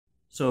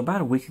So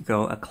about a week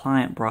ago, a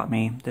client brought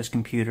me this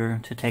computer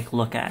to take a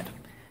look at.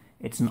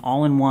 It's an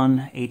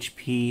all-in-one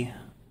HP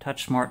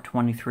Touchsmart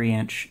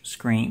 23-inch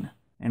screen.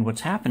 And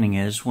what's happening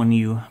is when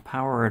you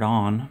power it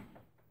on,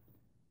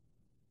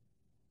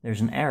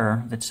 there's an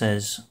error that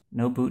says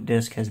no boot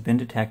disk has been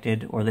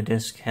detected or the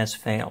disk has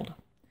failed.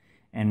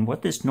 And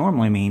what this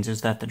normally means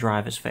is that the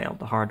drive has failed,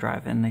 the hard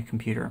drive in the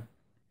computer.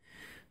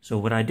 So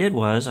what I did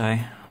was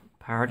I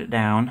powered it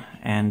down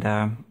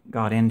and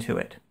got into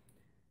it.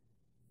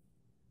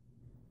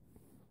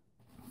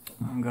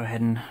 I'll go ahead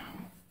and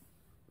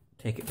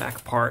take it back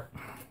apart.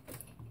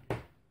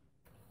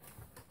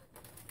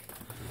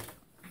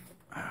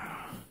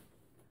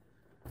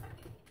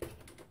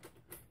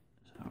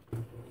 So,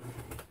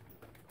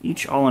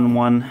 each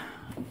all-in-one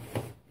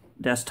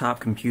desktop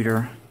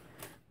computer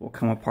will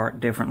come apart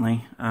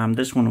differently.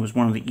 This one was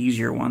one of the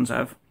easier ones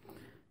I've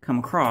come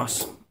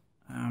across.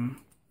 It's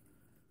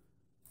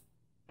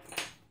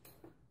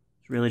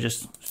really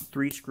just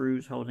 3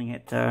 screws holding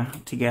it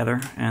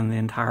together, and the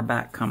entire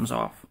back comes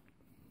off.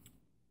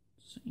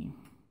 See.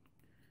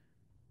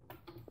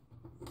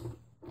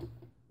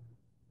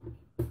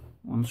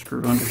 One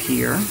screw under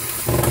here,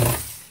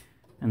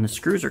 and the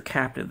screws are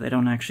captive. They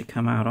don't actually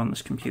come out on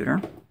this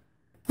computer.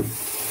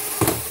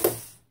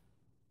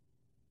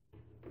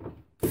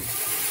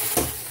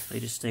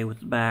 They just stay with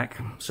the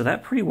back. So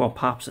that pretty well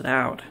pops it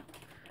out.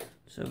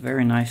 It's a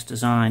very nice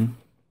design.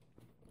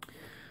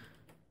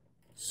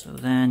 So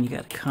then you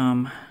got to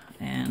come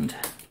and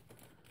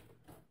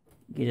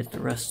get it the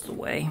rest of the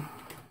way.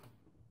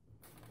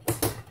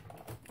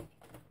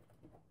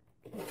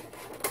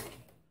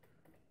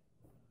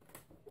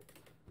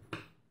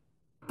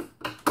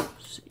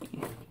 See,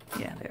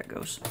 yeah, there it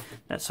goes.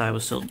 That side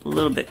was still a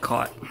little bit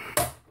caught.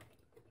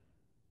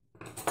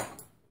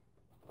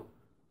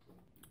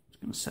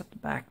 Just gonna set the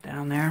back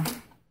down there.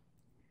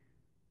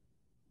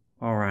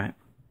 All right.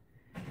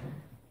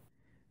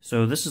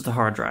 So this is the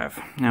hard drive.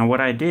 Now what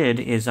I did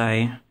is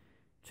I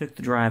took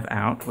the drive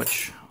out,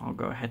 which I'll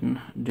go ahead and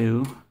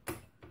do.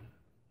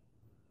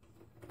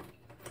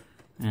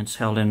 And it's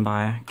held in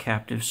by a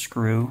captive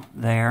screw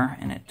there,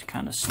 and it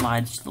kind of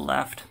slides to the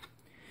left.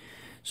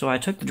 So I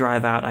took the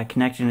drive out, I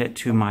connected it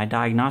to my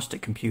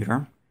diagnostic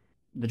computer.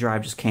 The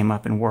drive just came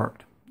up and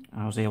worked.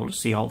 I was able to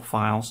see all the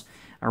files.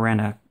 I ran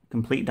a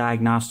complete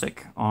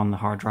diagnostic on the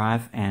hard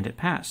drive, and it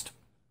passed.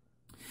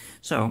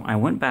 So I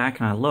went back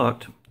and I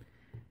looked,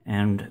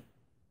 and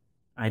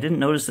I didn't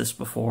notice this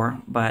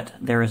before, but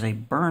there is a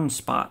burn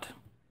spot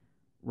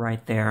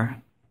right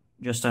there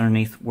just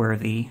underneath where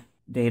the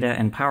data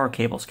and power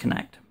cables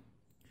connect.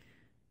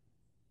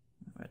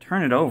 If I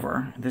turn it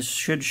over, this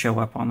should show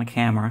up on the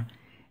camera.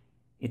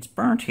 It's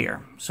burnt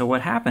here. So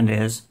what happened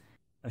is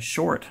a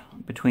short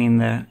between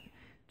the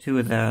two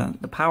of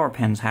the power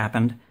pins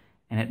happened,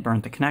 and it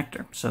burnt the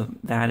connector. So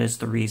that is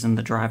the reason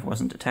the drive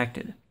wasn't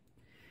detected.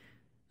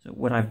 So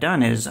what I've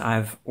done is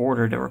I've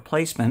ordered a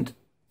replacement,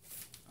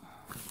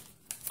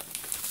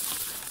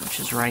 which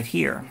is right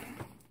here.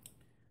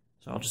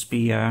 So I'll just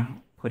be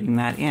putting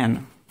that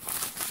in.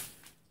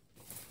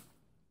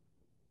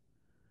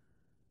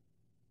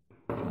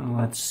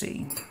 Let's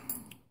see.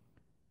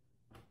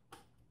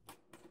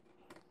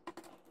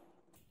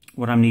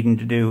 What I'm needing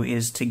to do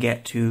is to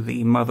get to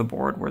the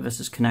motherboard where this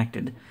is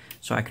connected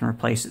so I can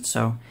replace it.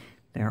 So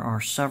there are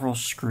several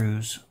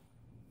screws.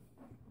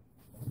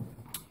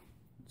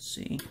 Let's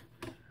see.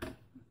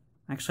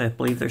 Actually, I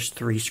believe there's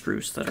 3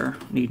 screws that are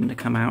needing to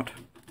come out.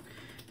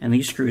 And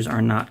these screws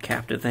are not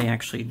captive. They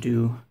actually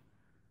do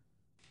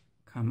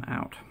come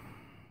out.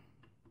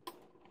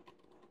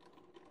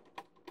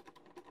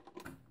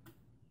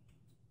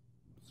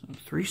 So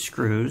 3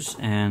 screws,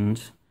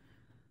 and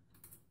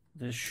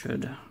this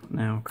should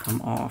now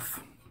come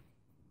off.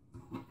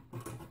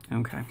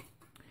 Okay.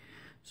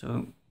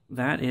 So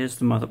that is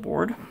the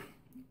motherboard.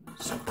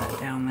 Set that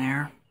down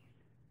there.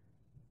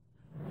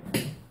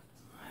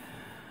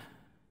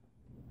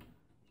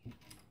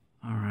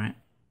 All right.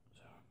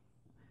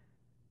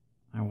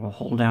 I will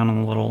hold down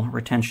on the little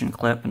retention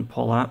clip and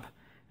pull up,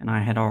 and I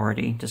had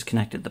already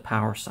disconnected the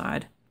power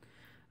side,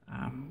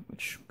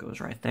 which goes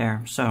right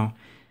there. So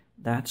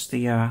that's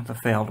the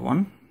failed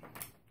one.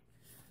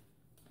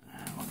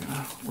 We're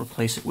going to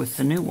replace it with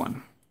the new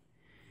one.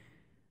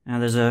 Now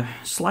there's a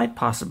slight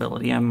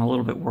possibility, I'm a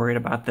little bit worried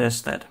about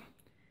this, that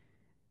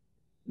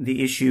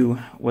the issue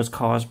was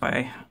caused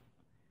by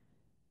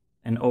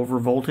an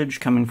overvoltage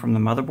coming from the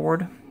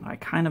motherboard. I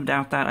kind of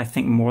doubt that. I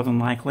think more than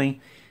likely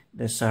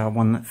this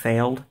one that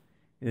failed,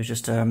 it was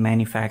just a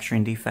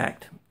manufacturing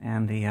defect,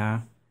 and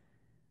the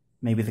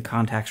maybe the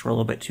contacts were a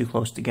little bit too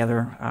close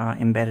together,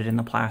 embedded in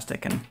the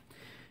plastic, and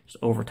just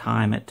over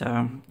time it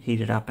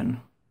heated up and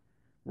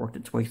worked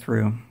its way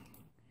through.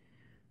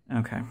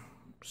 Okay,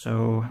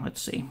 so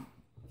let's see.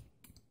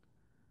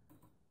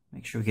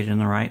 Make sure we get it in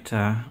the right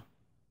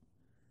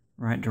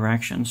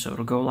direction. So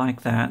it'll go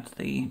like that.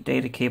 The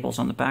data cable's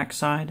on the back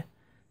side,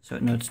 so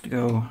it needs to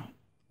go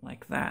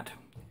like that.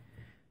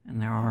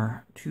 And there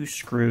are 2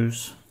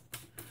 screws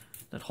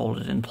that hold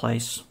it in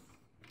place.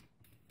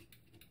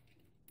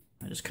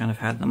 I just kind of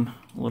had them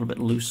a little bit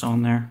loose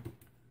on there,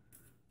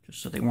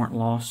 just so they weren't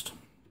lost.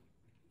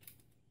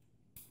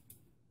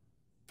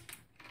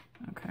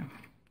 Okay.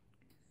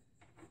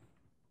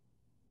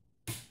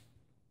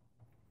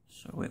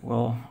 So it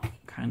will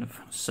kind of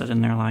sit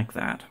in there like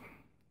that.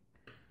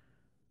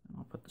 And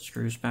I'll put the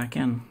screws back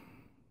in.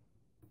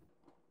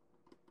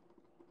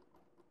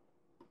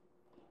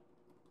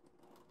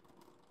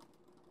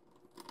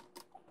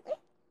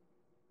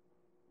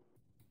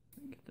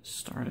 Get this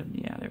started.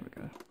 Yeah, there we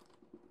go.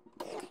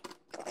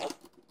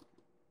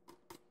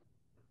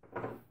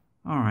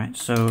 Alright,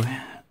 so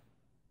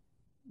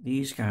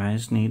these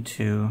guys need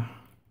to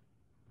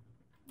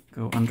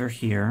go under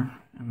here,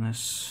 and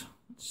this,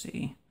 let's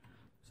see,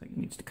 looks like it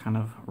needs to kind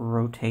of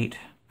rotate.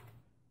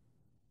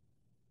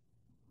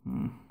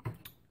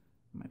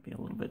 Might be a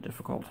little bit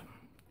difficult.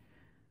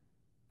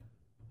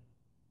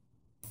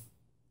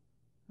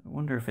 I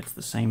wonder if it's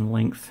the same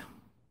length.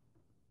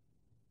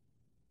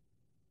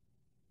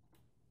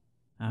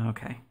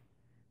 Okay,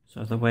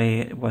 so the way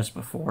it was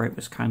before, it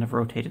was kind of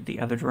rotated the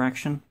other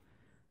direction,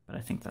 but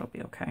I think that'll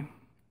be okay.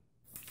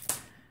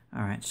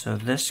 Alright, so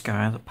this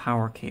guy, the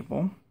power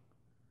cable,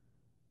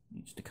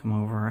 needs to come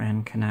over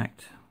and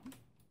connect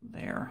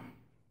there.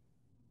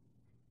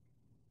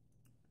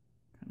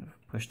 Kind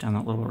of push down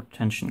that little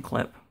retention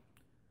clip.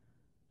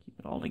 Keep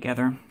it all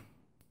together.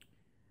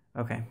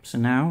 Okay, so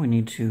now we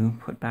need to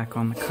put back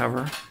on the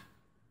cover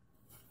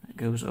that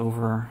goes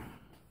over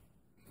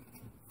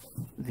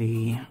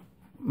the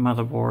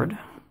motherboard.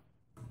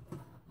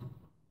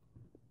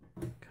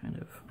 Kind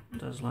of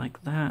does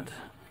like that,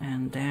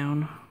 and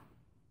down.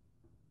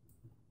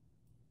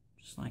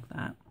 Just like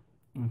that.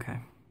 Okay.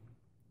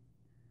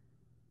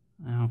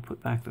 Now I'll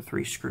put back the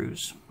 3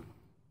 screws.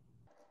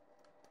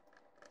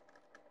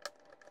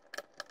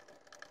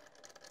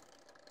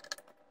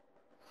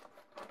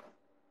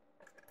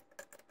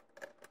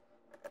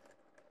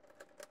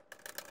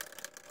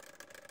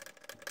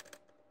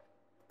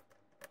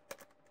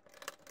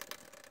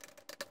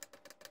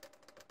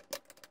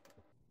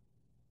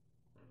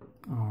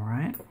 All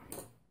right.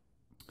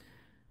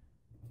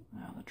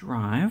 Now the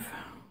drive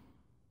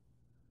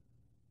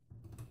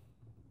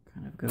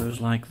kind of goes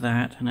like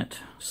that, and it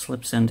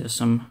slips into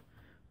some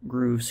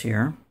grooves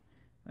here.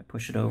 If I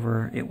push it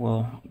over, it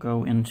will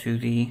go into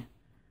the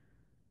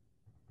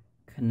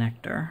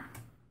connector.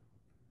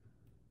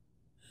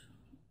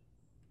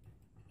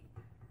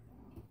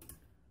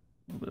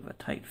 A little bit of a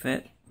tight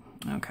fit.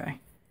 Okay.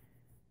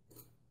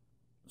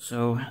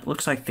 So it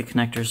looks like the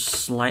connector's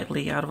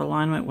slightly out of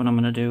alignment. What I'm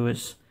going to do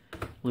is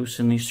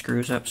loosen these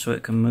screws up so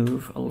it can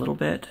move a little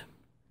bit.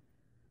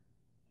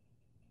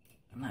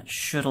 And that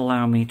should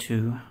allow me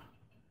to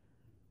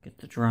get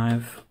the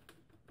drive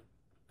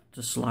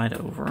to slide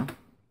over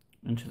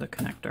into the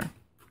connector.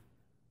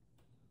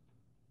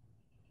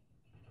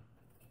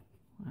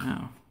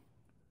 Wow.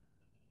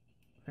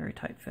 Very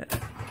tight fit.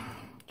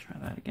 Try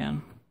that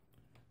again.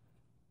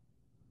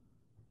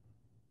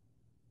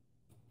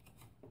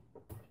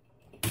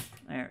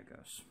 There it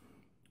goes.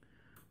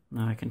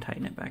 Now I can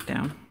tighten it back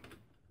down.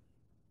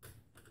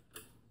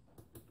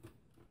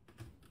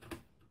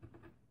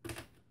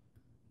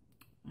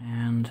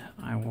 And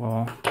I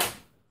will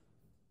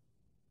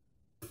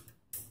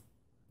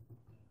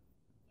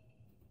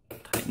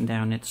tighten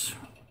down its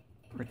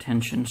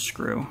retention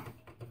screw.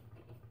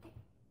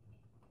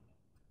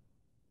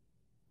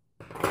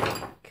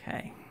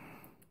 Okay.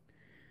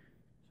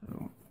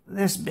 So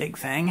this big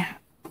thing,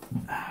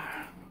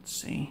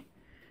 let's see,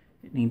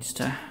 it needs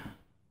to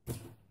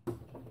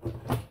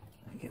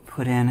get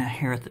put in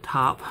here at the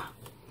top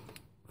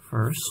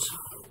first.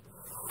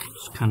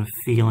 Just kind of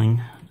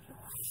feeling.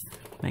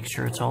 Make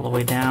sure it's all the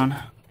way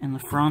down in the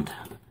front.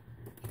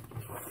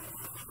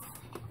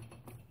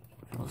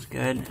 Feels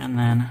good. And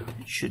then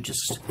it should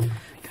just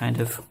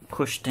kind of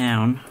push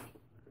down.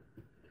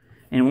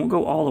 And it won't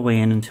go all the way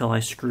in until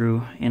I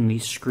screw in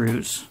these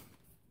screws.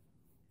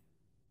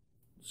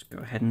 Let's go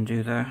ahead and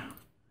do the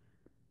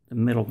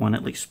middle one,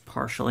 at least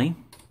partially.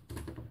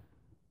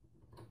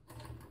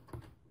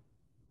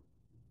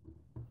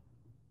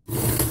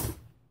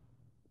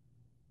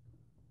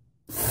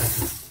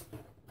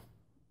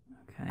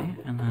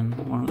 And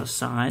then one of the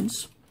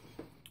sides.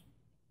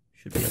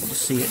 Should be able to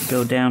see it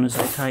go down as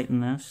I tighten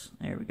this.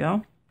 There we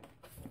go.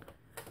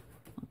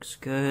 Looks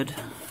good.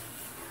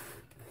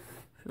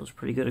 Feels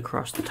pretty good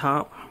across the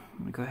top. I'm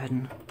going to go ahead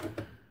and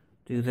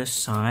do this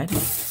side.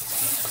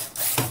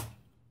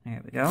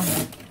 There we go.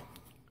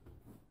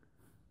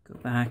 Go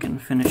back and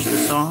finish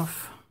this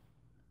off.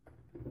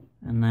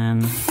 And then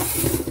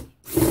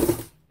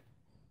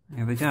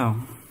there we go.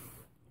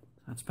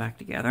 That's back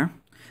together.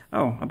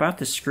 Oh, about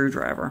this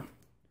screwdriver.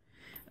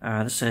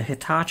 This is a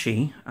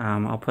Hitachi.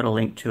 I'll put a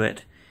link to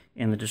it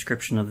in the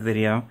description of the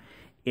video.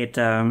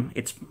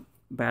 It's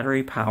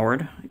battery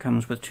powered. It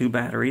comes with 2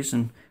 batteries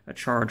and a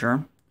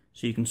charger,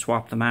 so you can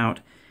swap them out.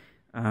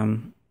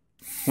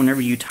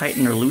 Whenever you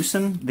tighten or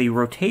loosen, the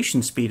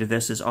rotation speed of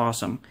this is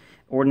awesome.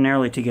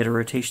 Ordinarily, to get a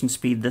rotation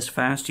speed this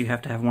fast, you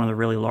have to have one of the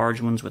really large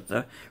ones with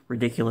the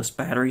ridiculous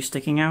battery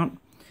sticking out.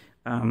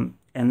 And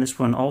this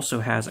one also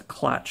has a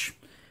clutch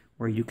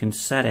where you can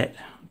set it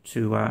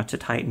to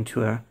tighten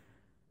to a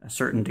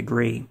certain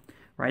degree.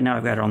 Right now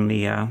I've got it on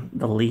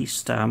the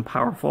least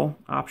powerful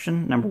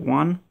option, number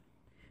 1.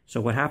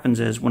 So what happens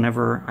is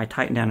whenever I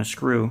tighten down a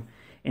screw,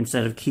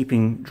 instead of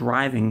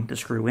driving the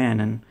screw in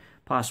and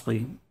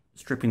possibly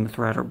stripping the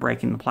thread or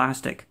breaking the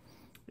plastic,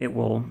 it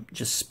will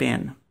just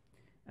spin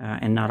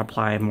and not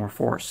apply more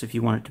force. If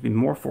you want it to be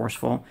more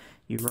forceful,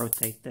 you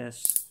rotate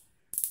this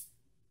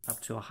up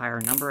to a higher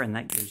number, and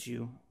that gives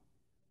you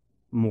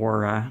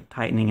more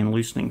tightening and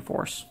loosening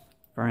force.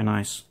 Very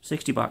nice.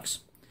 60 bucks.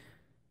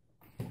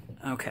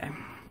 Okay.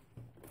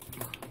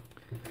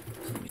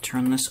 So let me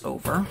turn this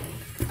over.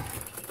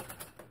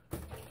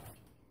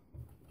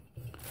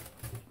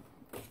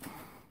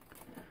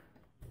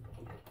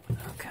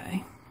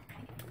 Okay.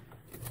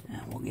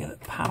 And we'll give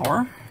it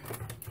power.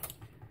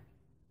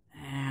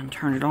 And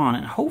turn it on,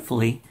 and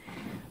hopefully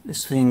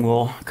this thing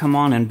will come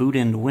on and boot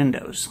into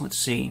Windows. Let's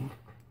see.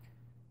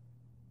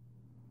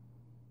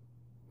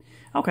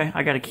 Okay,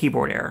 I got a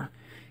keyboard error.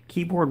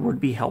 Keyboard would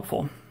be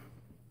helpful,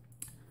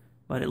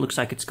 but it looks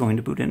like it's going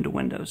to boot into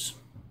Windows.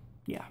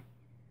 Yeah.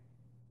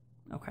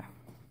 Okay.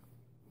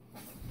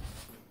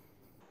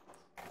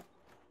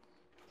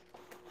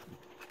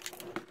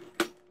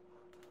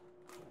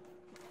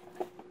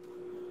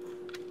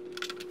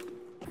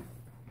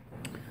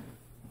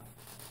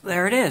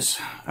 There it is.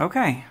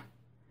 Okay.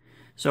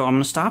 So I'm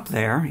going to stop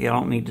there. You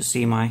don't need to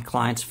see my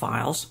client's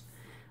files.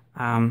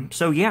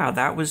 So yeah,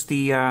 that was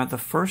the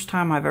first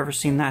time I've ever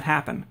seen that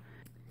happen.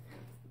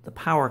 The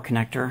power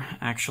connector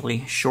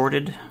actually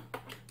shorted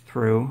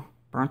through,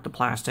 burnt the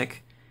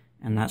plastic,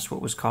 and that's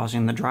what was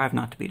causing the drive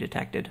not to be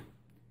detected.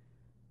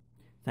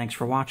 Thanks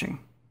for watching.